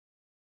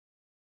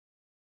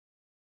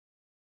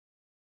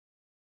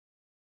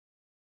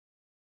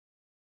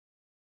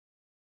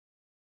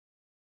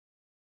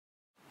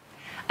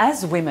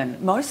As women,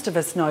 most of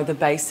us know the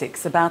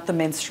basics about the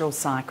menstrual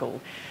cycle.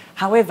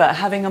 However,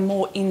 having a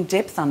more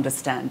in-depth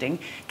understanding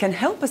can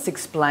help us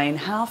explain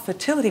how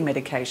fertility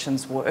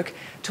medications work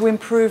to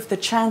improve the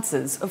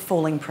chances of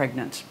falling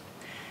pregnant.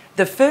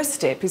 The first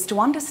step is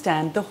to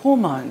understand the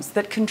hormones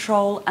that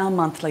control our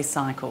monthly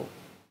cycle.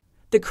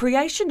 The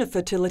creation of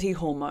fertility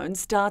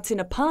hormones starts in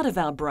a part of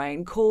our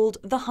brain called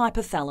the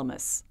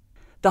hypothalamus.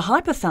 The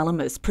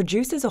hypothalamus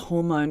produces a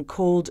hormone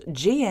called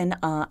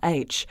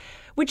GnRH,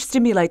 which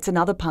stimulates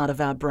another part of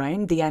our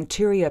brain, the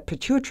anterior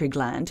pituitary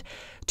gland,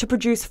 to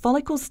produce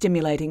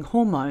follicle-stimulating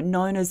hormone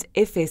known as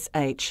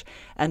FSH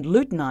and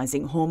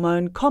luteinizing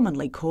hormone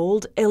commonly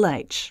called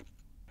LH.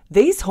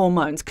 These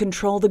hormones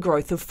control the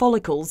growth of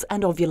follicles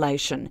and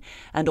ovulation,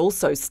 and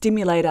also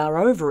stimulate our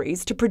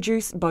ovaries to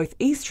produce both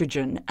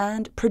estrogen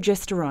and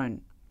progesterone.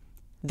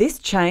 This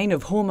chain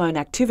of hormone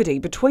activity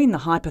between the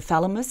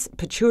hypothalamus,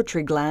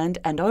 pituitary gland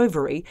and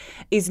ovary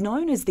is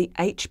known as the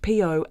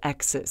HPO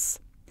axis.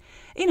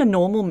 In a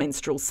normal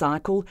menstrual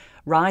cycle,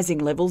 rising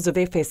levels of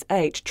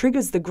FSH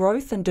triggers the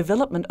growth and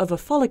development of a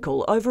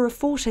follicle over a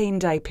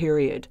 14-day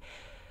period.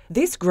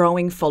 This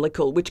growing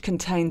follicle, which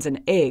contains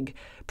an egg,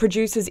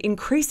 produces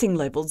increasing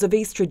levels of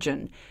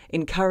estrogen,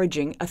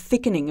 encouraging a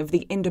thickening of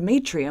the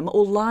endometrium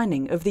or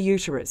lining of the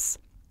uterus.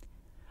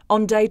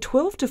 On day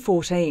 12 to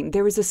 14,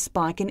 there is a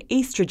spike in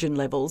estrogen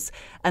levels,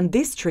 and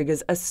this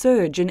triggers a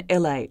surge in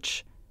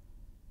LH.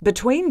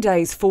 Between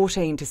days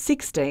 14 to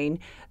 16,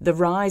 the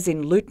rise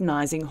in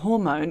luteinizing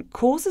hormone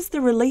causes the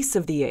release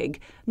of the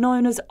egg,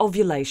 known as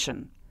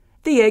ovulation.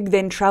 The egg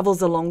then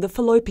travels along the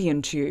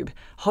fallopian tube,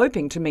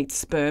 hoping to meet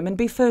sperm and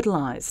be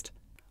fertilized.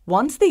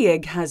 Once the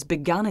egg has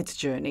begun its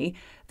journey,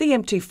 the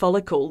empty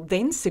follicle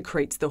then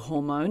secretes the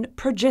hormone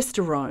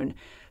progesterone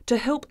to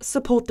help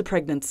support the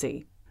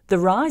pregnancy. The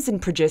rise in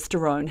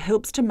progesterone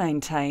helps to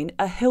maintain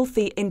a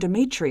healthy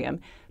endometrium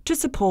to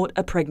support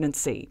a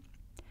pregnancy.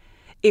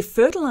 If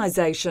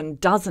fertilization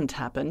doesn't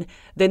happen,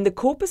 then the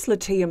corpus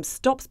luteum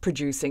stops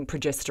producing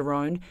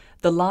progesterone,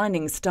 the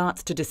lining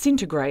starts to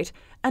disintegrate,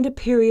 and a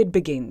period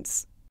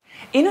begins.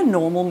 In a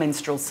normal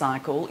menstrual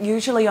cycle,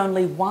 usually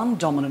only one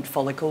dominant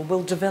follicle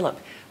will develop,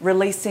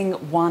 releasing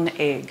one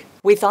egg.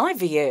 With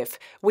IVF,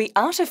 we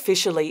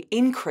artificially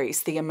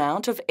increase the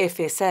amount of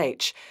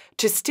FSH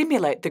to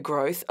stimulate the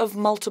growth of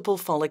multiple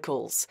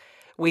follicles.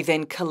 We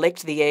then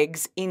collect the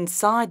eggs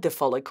inside the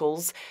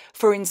follicles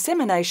for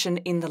insemination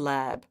in the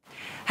lab.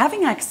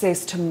 Having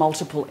access to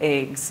multiple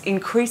eggs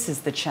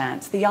increases the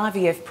chance the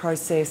IVF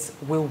process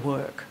will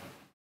work.